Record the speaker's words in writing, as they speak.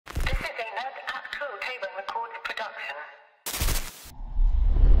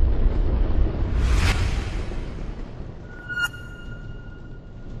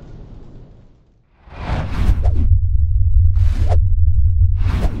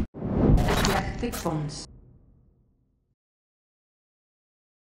electric phones.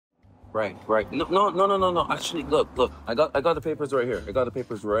 Right. No. Actually, look. I got the papers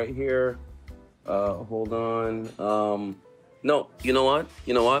right here. Hold on. No, you know what?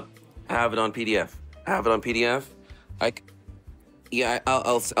 I have it on PDF.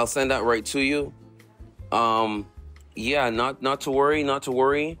 I'll send that right to you. Yeah, not to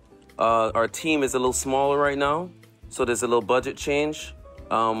worry. Our team is a little smaller right now, so there's a little budget change.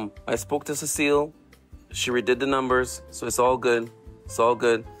 I spoke to Cecile. She redid the numbers, so it's all good.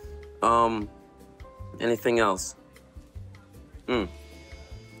 Anything else?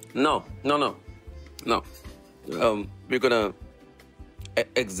 No. We're gonna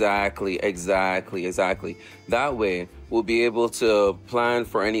exactly. That way, we'll be able to plan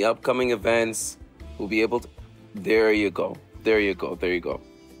for any upcoming events. We'll be able to. There you go.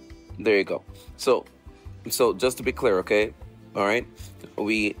 So just to be clear, okay? All right.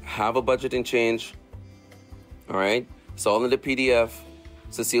 We have a budgeting change. All right. It's all in the PDF.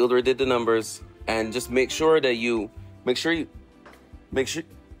 Cecile did the numbers, and just make sure.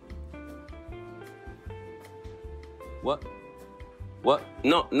 What?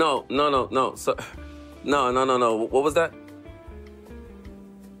 No. So, no. What was that?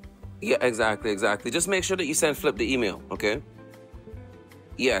 Yeah, exactly. Just make sure that you send Flip the email, okay?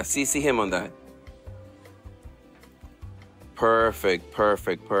 Yeah, CC him on that. Perfect. All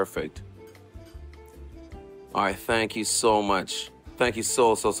right, thank you so much. Thank you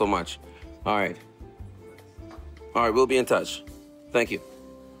so much. All right, we'll be in touch. Thank you.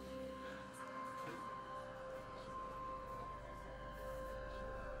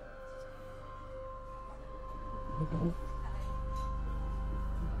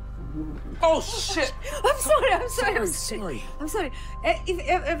 Oh shit! I'm sorry.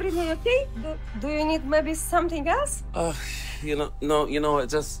 If everything okay? Do you need maybe something else? No,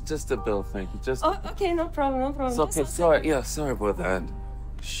 just the bill, thank you. Just. Oh, okay, no problem. It's okay. Sorry, yeah, sorry about that.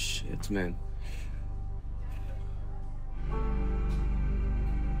 Shit, man.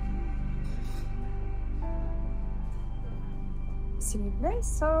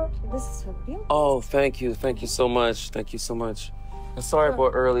 So this is your bill. Oh, thank you so much. Sorry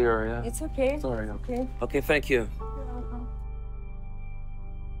about earlier. Yeah. It's okay. Sorry. Okay. Okay, thank you. You're welcome.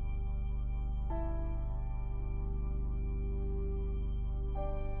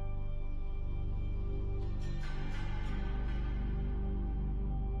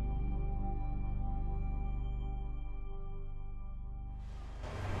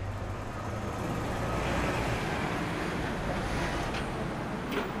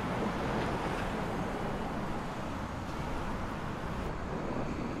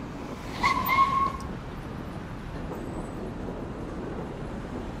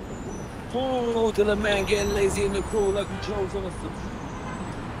 Oh, to the man getting lazy in the crew like controls on us.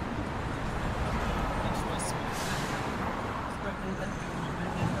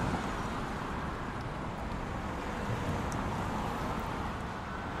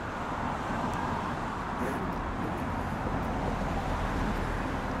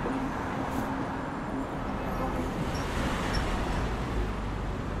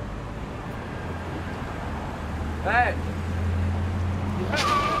 Hey!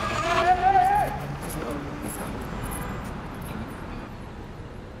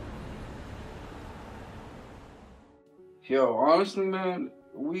 Yo, honestly, man,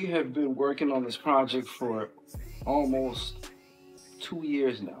 we have been working on this project for almost 2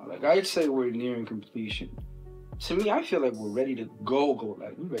 years now. Like, I'd say we're nearing completion. To me, I feel like we're ready to go.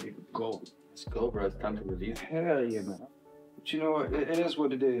 Like, we're ready to go. Let's go, bro. It's time to release. Hell yeah, man. But you know what? It is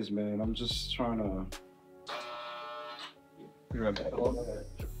what it is, man. I'm just trying to... Be right back. Hold on.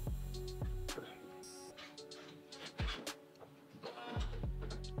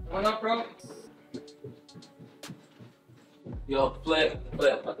 What up, bro? Yo, Flip.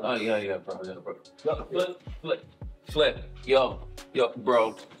 Oh, yeah, bro. Yo, Flip. Yo,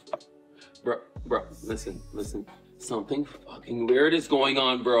 bro. Bro, listen. Something fucking weird is going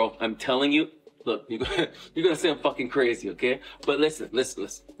on, bro. I'm telling you. Look, you're gonna say I'm fucking crazy, okay? But listen.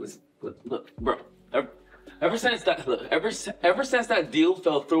 Look, bro. Ever since that deal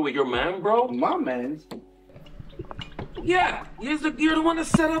fell through with your man, bro. My man? Yeah, you're the one that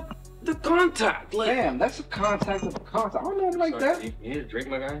set up the contact. Like, damn, that's a contact of a contact. I don't know him like that. You need a drink,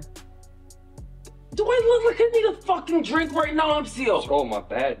 my guy? do I look like I need a fucking drink right now, MCO? Oh, my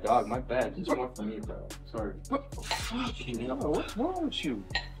bad, dog. My bad. This one for me, bro. Sorry. Fucking hell, what's wrong with you?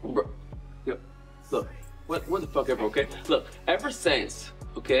 Bro, yo, look, what the fuck ever, okay? Look, ever since,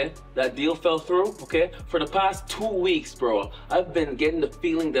 okay, that deal fell through, okay, for the past 2 weeks, bro, I've been getting the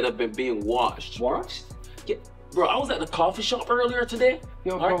feeling that I've been being watched. Watched? Bro, I was at the coffee shop earlier today.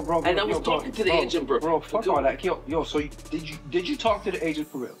 Yo, alright? bro, And I was talking to the agent, bro. Bro, fuck all that. Yo, so did you talk to the agent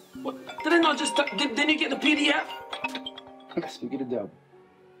for real? What? Did I not just didn't you get the PDF? Speak of the devil.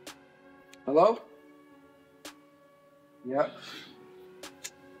 Hello? Yeah.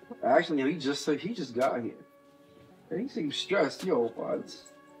 Actually, he just got here. He seems stressed. Yo, what?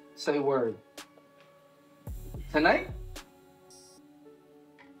 Say word. Tonight?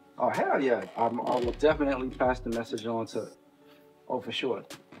 Oh, hell yeah. I will definitely pass the message on to... Oh, for sure.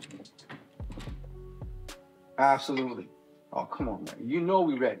 Absolutely. Oh, come on, man. You know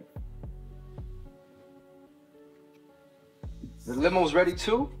we ready. The limo's ready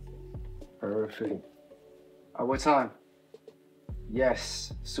too? Perfect. What time?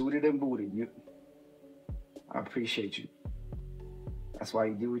 Yes, suited and booted. I appreciate you. That's why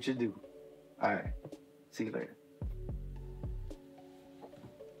you do what you do. All right. See you later.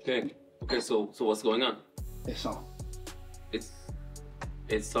 Okay, so what's going on? It's on.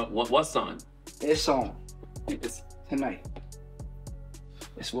 It's on. What's on? It's on. It's tonight.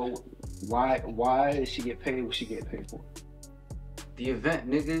 It's what. Why did she get paid what she get paid for? The event,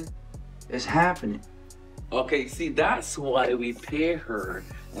 nigga, is happening. Okay, see, that's why we pay her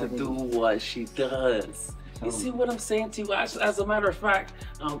to do what she does. You see what I'm saying to you? As a matter of fact,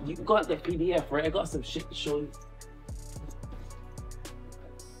 you got the PDF, right? I got some shit to show you.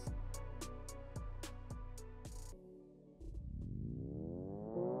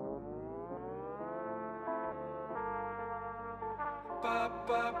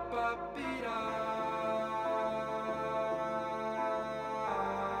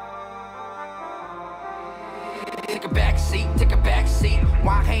 Take a back seat.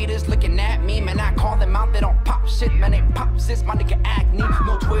 Why haters looking at me? Man, I call them out, they don't pop shit. Man, they pop sis, my nigga acne.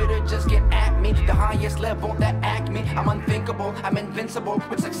 No Twitter, just get at me. The highest level, that acme. I'm unthinkable, I'm invincible.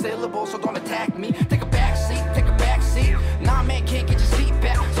 With 6 syllables, so don't attack me. Take a back seat, take a back seat. Nah, man, can't get your seat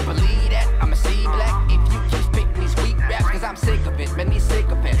back. So believe that, I'ma see black. If you keep spitting these weak raps, cause I'm sick of it, man, these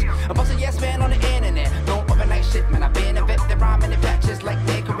sycophants. A bunch of yes man on the internet. Don't overnight shit, man, I've been a vet. They're rhyming in patches like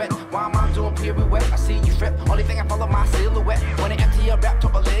Nicorette. Why am I doing pirouette? I see you strip. Only thing I follow my silhouette. When they empty a rap to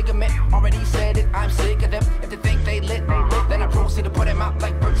a ligament. Already said it, I'm sick of them. If they think they lit, then I proceed to put them out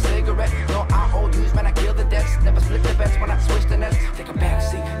like Burke cigarette. No, I owe yous, man, I kill the debts. Never split the bets when I switch the nets. Take a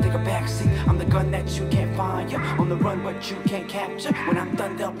backseat, take a backseat. I'm the gun that you can't find, yeah. On the run, but you can't capture. When I'm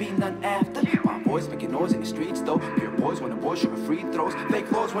done, there'll be none after. My boys making noise in the streets, though. Pure boys when the boys shooting free throws.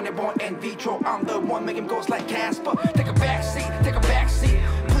 Fake laws when they're born in vitro. I'm the one making ghosts like Casper. Take a backseat, take a backseat.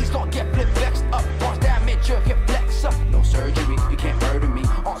 Please don't get flip vexed up. Bars damage your hip flex up. No surgery, you can't murder me.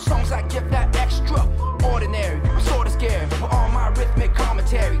 On songs I give that extra ordinary. I'm sorta scared for all my rhythmic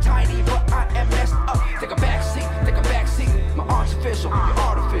commentary. Tiny, but I am messed up. Take a backseat, take a backseat. My art's official, you're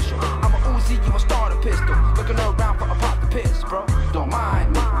artificial. I'm a Uzi, you a starter pistol. Looking around for a pop to piss, bro. Don't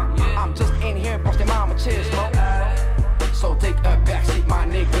mind me. I'm just in here busting mama chiz, bro. So take a backseat, my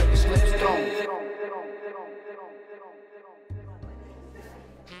nigga. It's FlipStar.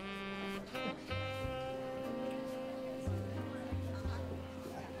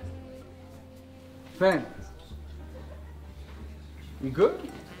 Fam, you good?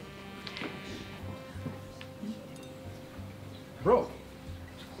 Bro,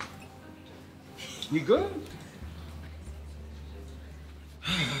 you good?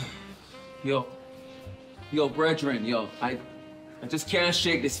 Yo, brethren, I just can't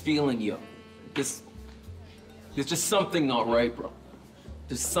shake this feeling, yo. There's just something not right, bro.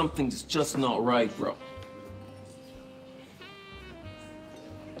 There's something that's just not right, bro.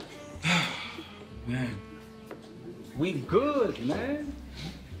 Man, we good, man.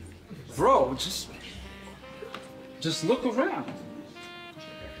 Bro, just look around.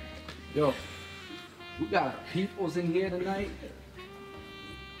 Yo, we got peoples in here tonight.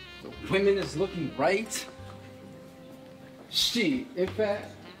 The women is looking right. Shit, in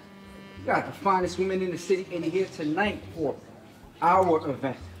fact, we got the finest women in the city in here tonight for our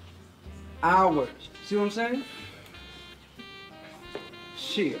event. Ours. See what I'm saying?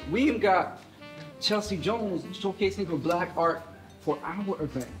 Shit, we even got Chelsea Jones showcasing her black art for our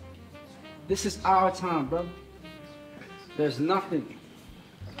event. This is our time, bro. There's nothing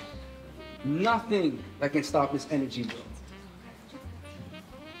that can stop this energy, bro.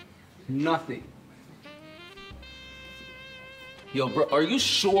 Nothing. Yo, bro, are you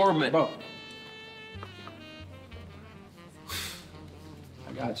sure, man? Bro.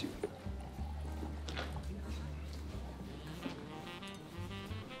 I got you.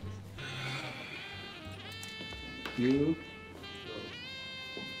 You.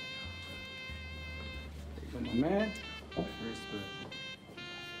 My man.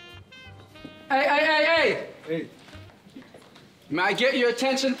 Hey. Hey. May I get your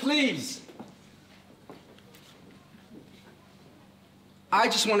attention, please? I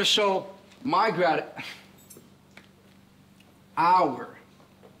just want to show our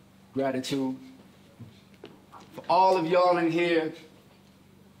gratitude for all of y'all in here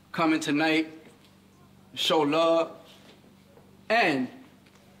coming tonight, show love, and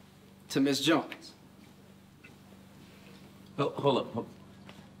to Miss Jones. Hold up.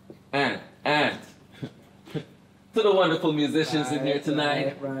 And to the wonderful musicians in here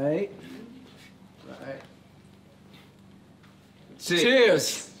tonight. Right.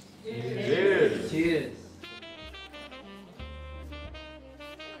 Cheers. Cheers.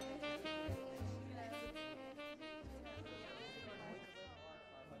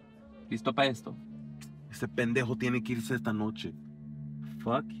 ¿Listo para esto? Ese pendejo tiene que irse esta noche.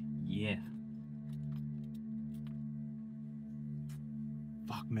 Fuck yeah.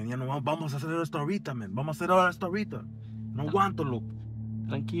 Fuck, man, ya no vamos a hacer esto ahorita, man. Vamos a hacer esto ahorita. No aguanto, loco.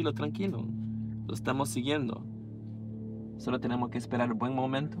 Tranquilo. Lo estamos siguiendo. Solo tenemos que esperar el buen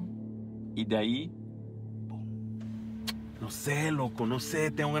momento. Y de ahí... No sé, loco, no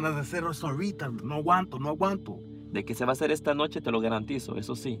sé. Tengo ganas de hacer esto ahorita. No aguanto. De que se va a hacer esta noche, te lo garantizo.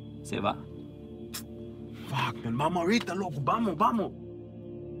 Eso sí, se va. Fuck, man, vamos ahorita, loco. Vamos.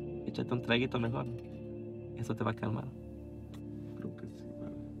 Échate un traguito mejor. Eso te va a calmar. Creo que sí,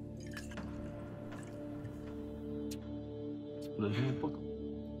 man. Lo dejé un poco.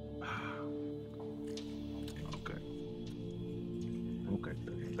 Ok,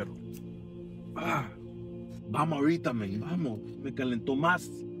 pero... vamos ahorita, man, vamos. Me calentó más.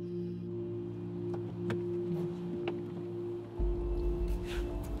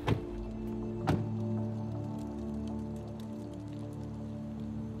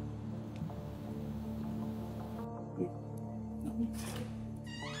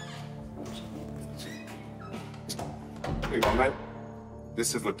 Hey, my man,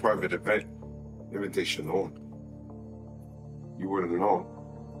 this is a private event. Invitation only. You wouldn't know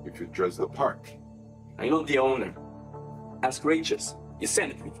if you dressed the part. I know the owner. Ask Richeus. You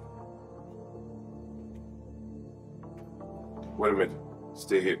sent me. Wait a minute.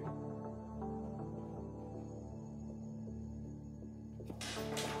 Stay here.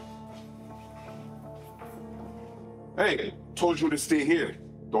 Hey, told you to stay here.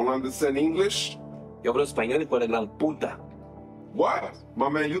 Don't understand English? Yo hablo español y por la gran puta. What? My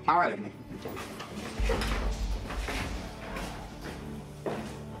man, you I.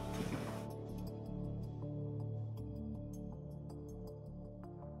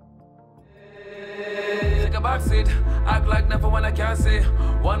 Take a backseat, act like never when I can't see.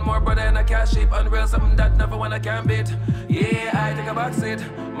 One more brother and I can't sheep. Unreal, something that never when I can't beat. Yeah, I take a backseat.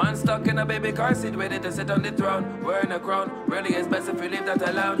 Man stuck in a baby car seat, ready to sit on the throne. Wearing a crown, really it's best if you leave that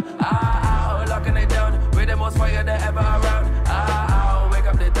alone. Locking it down, with the most fire they ever around. Wake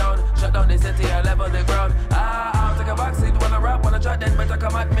up the town, shut down the city and level the ground. Take a backseat when I rap, when I chat, then better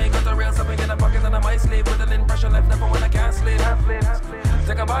come at me. Got a real something in the pocket and I might sleep with an impression left never when I can't sleep.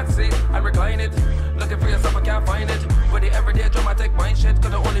 Take a backseat and recline it. Looking for yourself, I can't find it. With the everyday dramatic mind shit,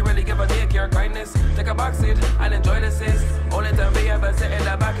 could only really give a daycare kindness. Take a backseat and enjoy the sis. Only time we ever sit in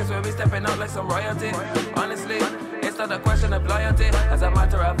the back is when we stepping out like some royalty. Honestly, it's not a question of loyalty. As a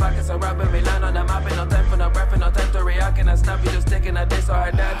matter of fact, it's a rap when we land on the map. Ain't no time for no breath, no time to react. And I snap, you just taking a this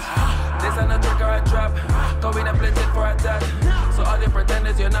or that. This ain't a trick or a trap. Cause we done played it for a tat. So all the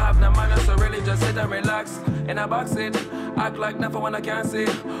pretenders, you not have no manners. So really just sit and relax. In a backseat, act like nothing when I can't see.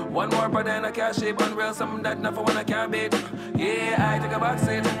 One more brother and I can't shape. Unreal, something that nothing when I can't beat. Yeah, I take a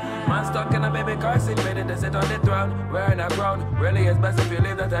backseat. Man stuck in a baby car seat, ready to sit on the throne. Wearing a crown, really it's best if you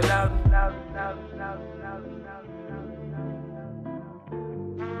leave that alone.